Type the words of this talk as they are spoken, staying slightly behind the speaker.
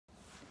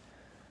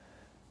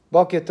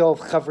Boker Tov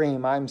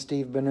Chavrim, I'm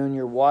Steve Ben-Nun.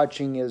 You're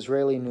watching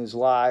Israeli News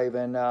Live.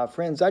 And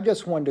friends, I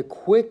just wanted to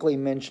quickly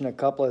mention a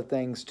couple of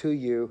things to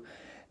you.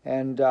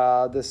 And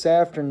this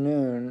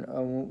afternoon,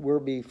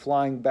 we'll be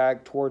flying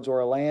back towards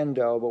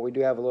Orlando, but we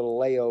do have a little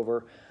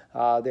layover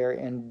there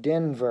in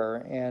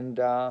Denver. And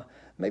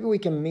maybe we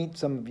can meet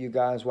some of you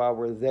guys while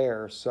we're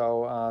there.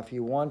 So if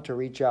you want to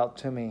reach out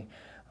to me,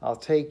 I'll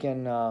take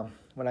in,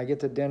 when I get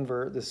to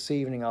Denver this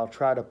evening, I'll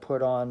try to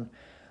put on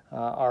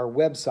our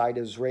website,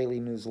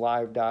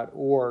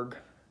 IsraeliNewsLive.org,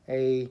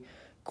 a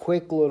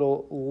quick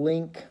little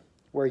link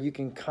where you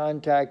can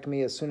contact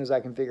me as soon as I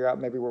can figure out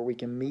maybe where we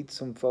can meet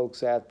some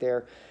folks at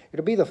there.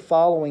 It'll be the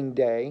following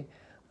day,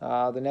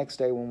 the next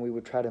day when we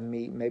would try to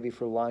meet, maybe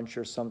for lunch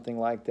or something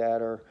like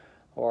that,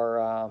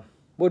 or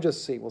we'll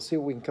just see. We'll see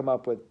what we can come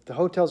up with. The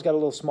hotel's got a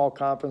little small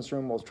conference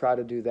room. We'll try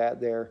to do that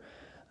there,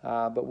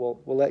 but we'll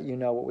let you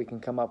know what we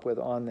can come up with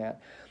on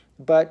that.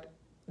 But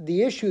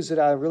the issues that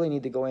I really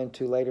need to go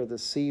into later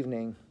this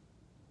evening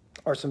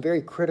are some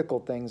very critical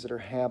things that are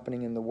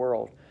happening in the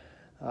world.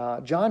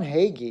 John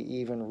Hagee,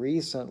 even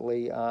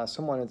recently,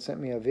 someone had sent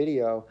me a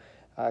video.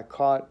 I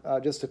caught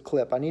just a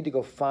clip. I need to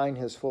go find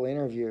his full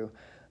interview.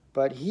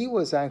 But he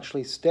was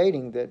actually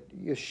stating that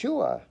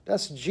Yeshua,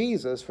 that's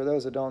Jesus, for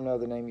those that don't know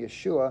the name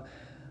Yeshua,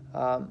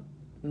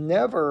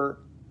 never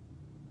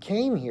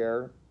came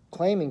here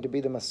claiming to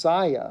be the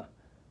Messiah.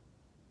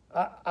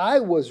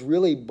 I was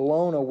really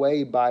blown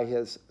away by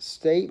his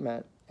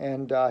statement,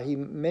 and he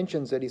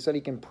mentions it. He said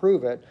he can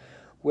prove it,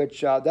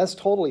 which that's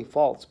totally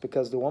false,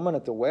 because the woman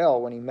at the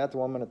well, when he met the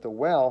woman at the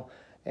well,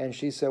 and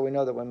she said, we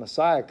know that when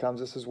Messiah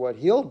comes, this is what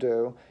he'll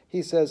do.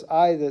 He says,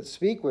 I that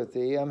speak with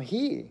thee am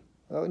he.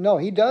 No,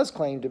 he does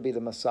claim to be the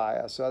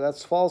Messiah, so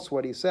that's false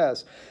what he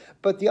says.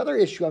 But the other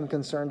issue I'm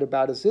concerned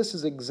about is this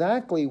is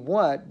exactly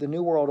what the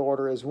New World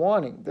Order is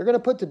wanting. They're going to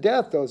put to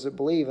death those that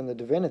believe in the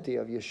divinity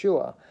of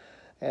Yeshua.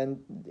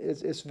 And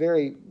it's a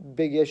very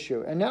big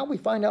issue. And now we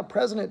find out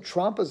President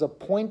Trump is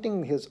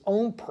appointing his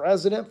own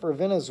president for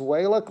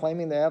Venezuela,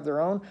 claiming they have their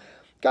own.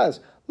 Guys,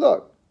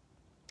 look,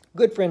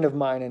 good friend of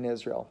mine in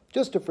Israel,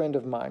 just a friend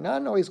of mine. Now, I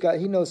know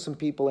he knows some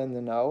people in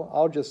the know.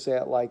 I'll just say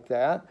it like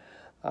that.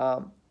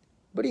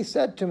 But he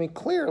said to me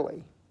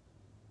clearly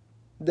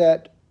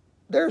that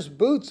there's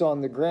boots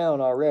on the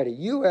ground already.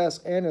 U.S.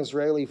 and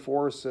Israeli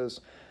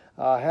forces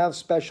have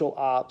special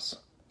ops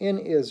in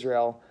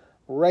Israel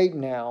right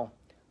now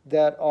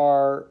that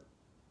are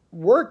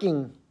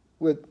working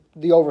with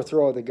the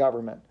overthrow of the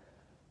government.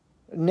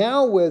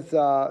 Now with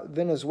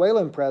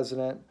Venezuelan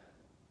president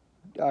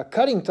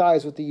cutting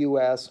ties with the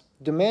U.S.,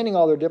 demanding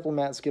all their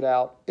diplomats get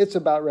out, it's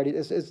about ready.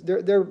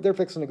 They're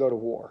fixing to go to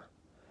war.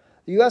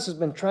 The U.S. has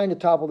been trying to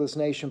topple this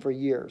nation for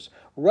years.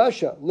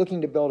 Russia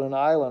looking to build an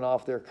island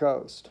off their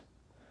coast.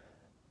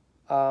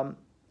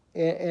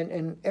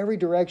 In every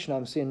direction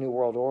I'm seeing New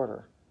World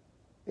Order.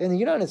 In the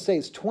United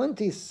States,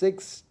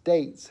 26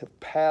 states have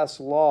passed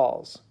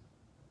laws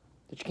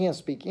that you can't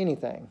speak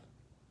anything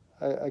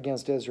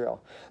against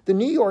Israel. The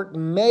New York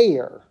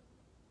mayor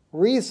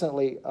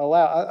recently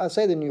allowed, I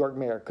say the New York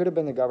mayor, could have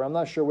been the governor, I'm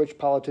not sure which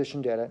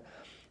politician did it,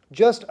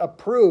 just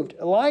approved,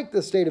 like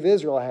the state of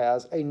Israel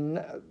has,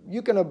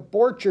 you can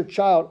abort your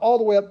child all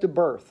the way up to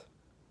birth.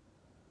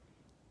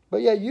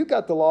 But yeah, you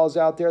got the laws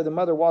out there, the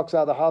mother walks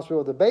out of the hospital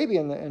with the baby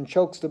and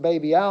chokes the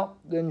baby out,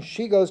 then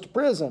she goes to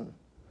prison.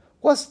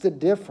 What's the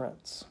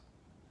difference?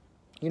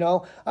 You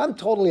know, I'm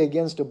totally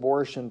against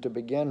abortion to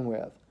begin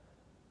with.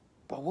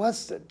 But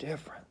what's the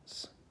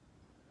difference?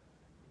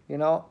 You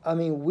know, I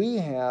mean, we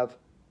have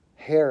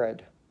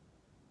Herod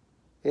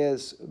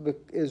is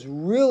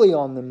really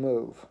on the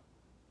move.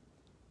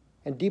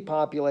 And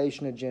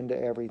depopulation agenda,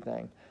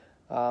 everything.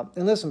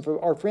 And listen,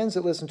 for our friends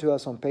that listen to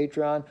us on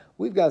Patreon,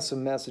 we've got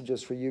some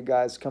messages for you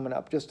guys coming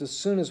up just as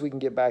soon as we can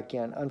get back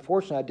in.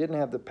 Unfortunately, I didn't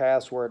have the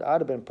password.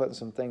 I'd have been putting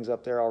some things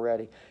up there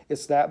already.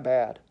 It's that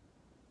bad.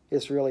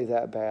 It's really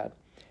that bad.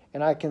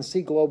 And I can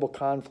see global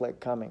conflict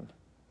coming.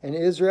 In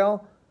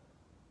Israel,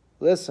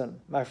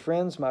 listen, my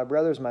friends, my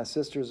brothers, my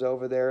sisters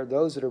over there,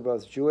 those that are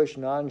both Jewish,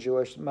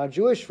 non-Jewish, my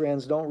Jewish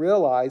friends don't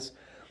realize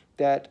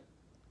that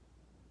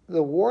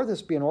the war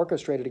that's being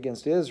orchestrated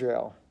against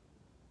Israel,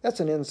 that's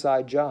an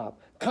inside job.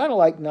 Kind of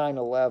like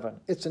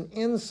 9/11. It's an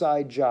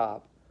inside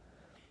job.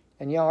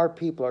 And yeah, our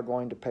people are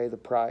going to pay the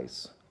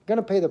price. They're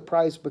going to pay the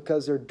price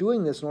because they're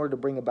doing this in order to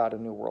bring about a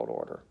new world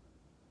order.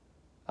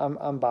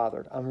 I'm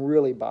bothered. I'm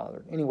really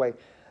bothered. Anyway,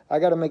 I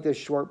got to make this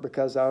short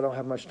because I don't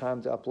have much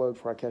time to upload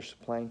before I catch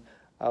the plane.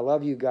 I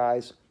love you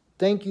guys.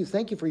 Thank you.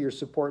 Thank you for your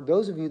support.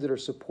 Those of you that are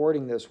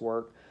supporting this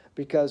work,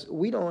 because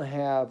we don't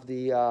have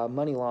the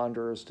money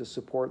launderers to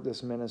support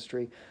this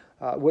ministry.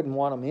 Wouldn't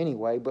want them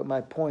anyway, but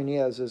my point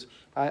is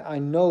I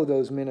know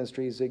those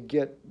ministries that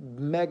get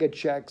mega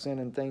checks in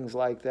and things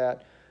like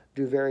that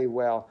do very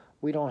well.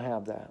 We don't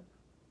have that.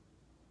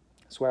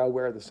 That's why I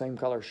wear the same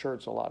color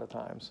shirts a lot of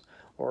times.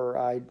 Or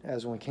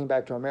as when we came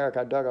back to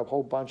America, I dug up a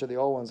whole bunch of the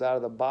old ones out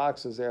of the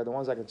boxes there, the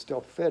ones I could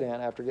still fit in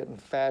after getting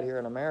fat here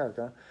in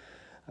America.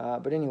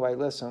 But anyway,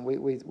 listen,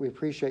 we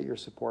appreciate your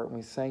support, and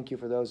we thank you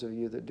for those of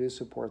you that do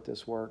support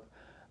this work.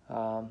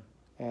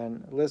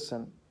 And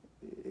listen,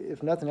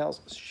 if nothing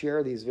else,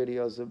 share these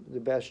videos the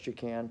best you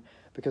can,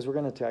 because we're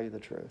going to tell you the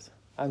truth.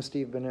 I'm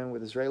Steve Ben-Nun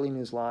with Israeli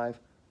News Live.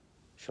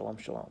 Shalom,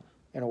 shalom.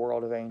 In a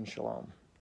world of ain, shalom.